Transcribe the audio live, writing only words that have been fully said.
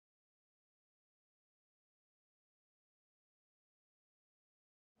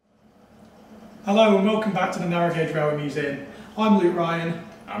Hello and welcome back to the Talyllyn Railway Museum. I'm Luke Ryan.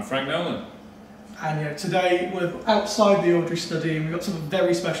 I'm Frank Nolan. And today we're outside the Awdry study and we've got something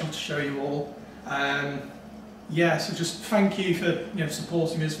very special to show you all. So just thank you for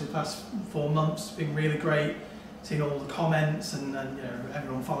supporting us for the past 4 months. It's been really great seeing all the comments and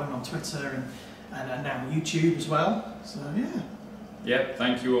everyone following on Twitter and now YouTube as well. So yeah. Yeah,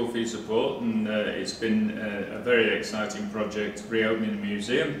 thank you all for your support, and it's been a very exciting project reopening the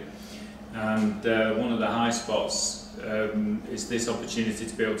museum. And one of the high spots is this opportunity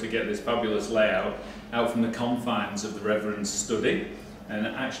to be able to get this fabulous layout out from the confines of the Reverend's study and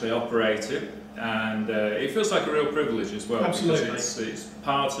actually operate it. And it feels like a real privilege as well. Absolutely. Because it's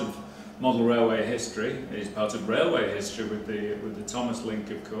part of model railway history. It's part of railway history with the Thomas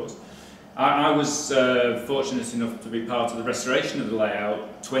link, of course. I was fortunate enough to be part of the restoration of the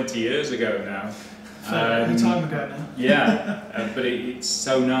layout 20 years ago now. A time ago now. Yeah, but it's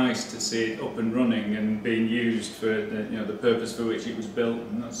so nice to see it up and running and being used for the purpose for which it was built,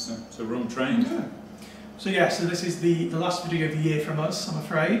 and that's to run trains. Yeah. So this is the last video of the year from us, I'm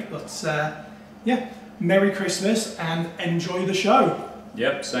afraid. But Merry Christmas and enjoy the show.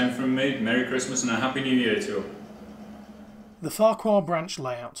 Yep, same from me. Merry Christmas and a Happy New Year to all. The Ffarquhar branch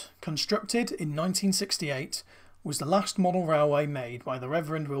layout, constructed in 1968, was the last model railway made by the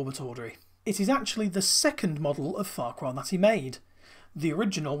Reverend Wilbert Awdry. It is actually the second model of Ffarquhar that he made. The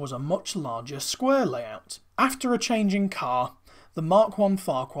original was a much larger square layout. After a change in car, the Mark I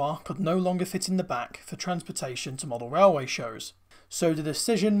Ffarquhar could no longer fit in the back for transportation to model railway shows, so the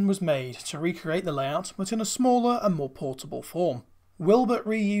decision was made to recreate the layout but in a smaller and more portable form. Wilbert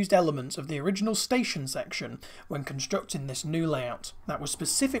reused elements of the original station section when constructing this new layout that was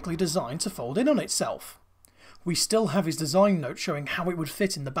specifically designed to fold in on itself. We still have his design note showing how it would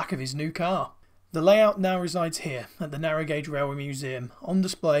fit in the back of his new car. The layout now resides here at the Narrow Gauge Railway Museum, on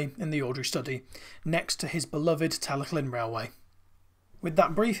display in the Awdry study, next to his beloved Talyllyn Railway. With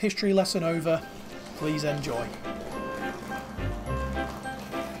that brief history lesson over, please enjoy.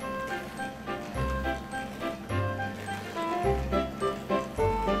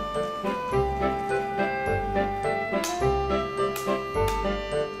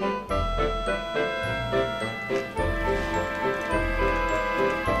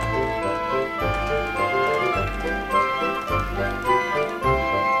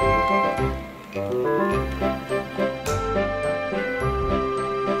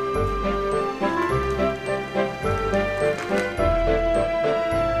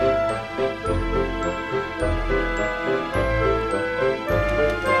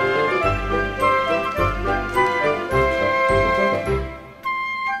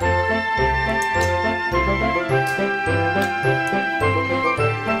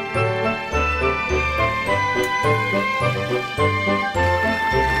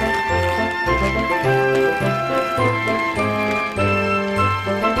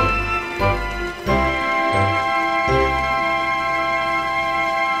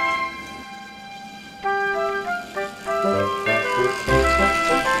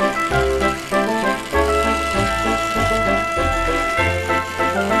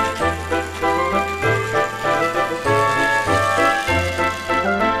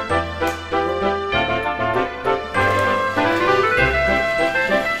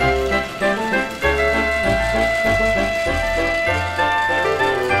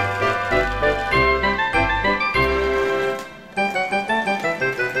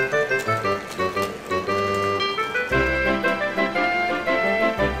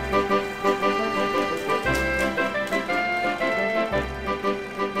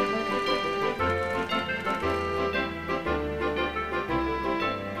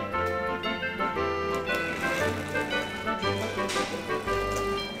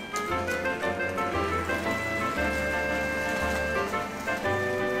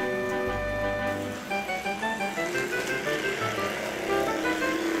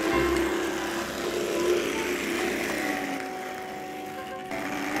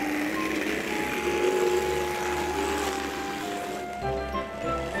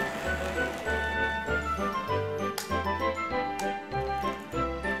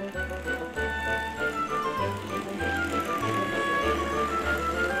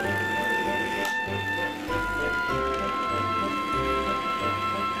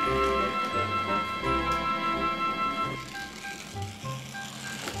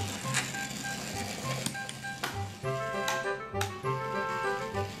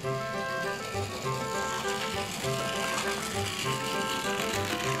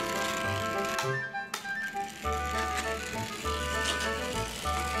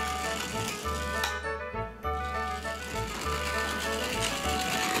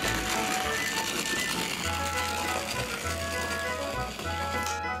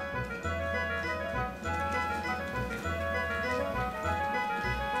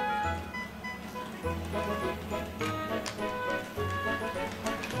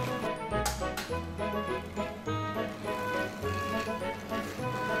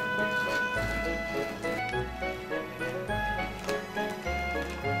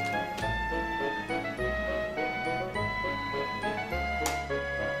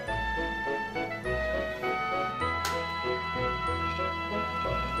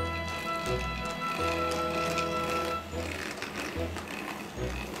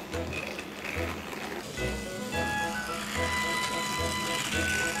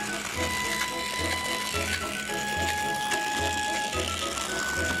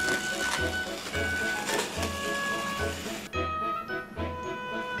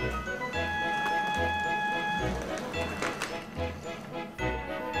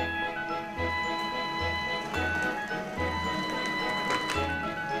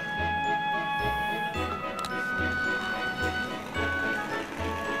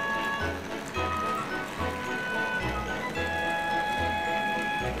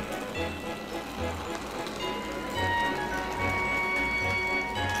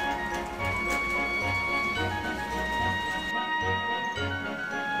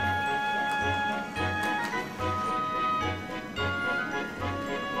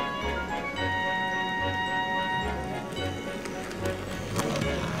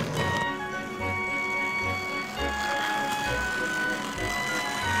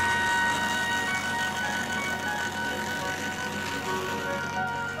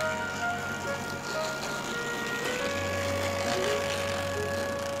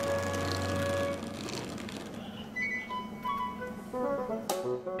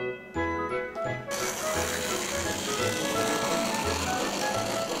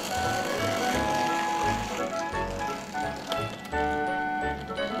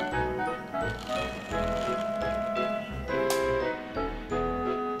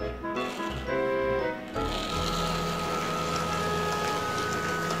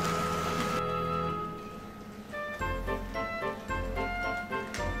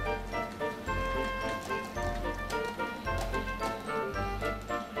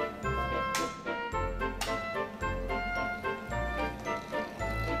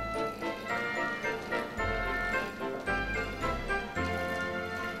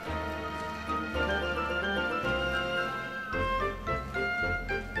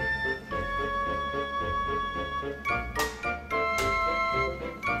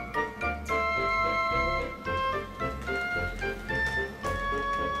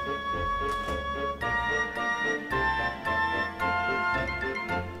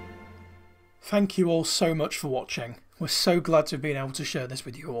 Thank you all so much for watching. We're so glad to have been able to share this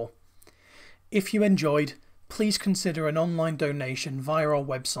with you all. If you enjoyed, please consider an online donation via our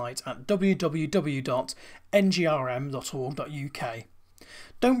website at www.ngrm.org.uk.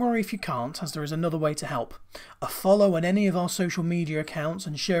 Don't worry if you can't, as there is another way to help. A follow on any of our social media accounts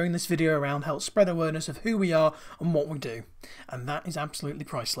and sharing this video around helps spread awareness of who we are and what we do, and that is absolutely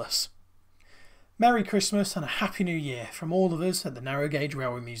priceless. Merry Christmas and a Happy New Year from all of us at the Narrow Gauge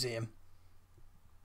Railway Museum.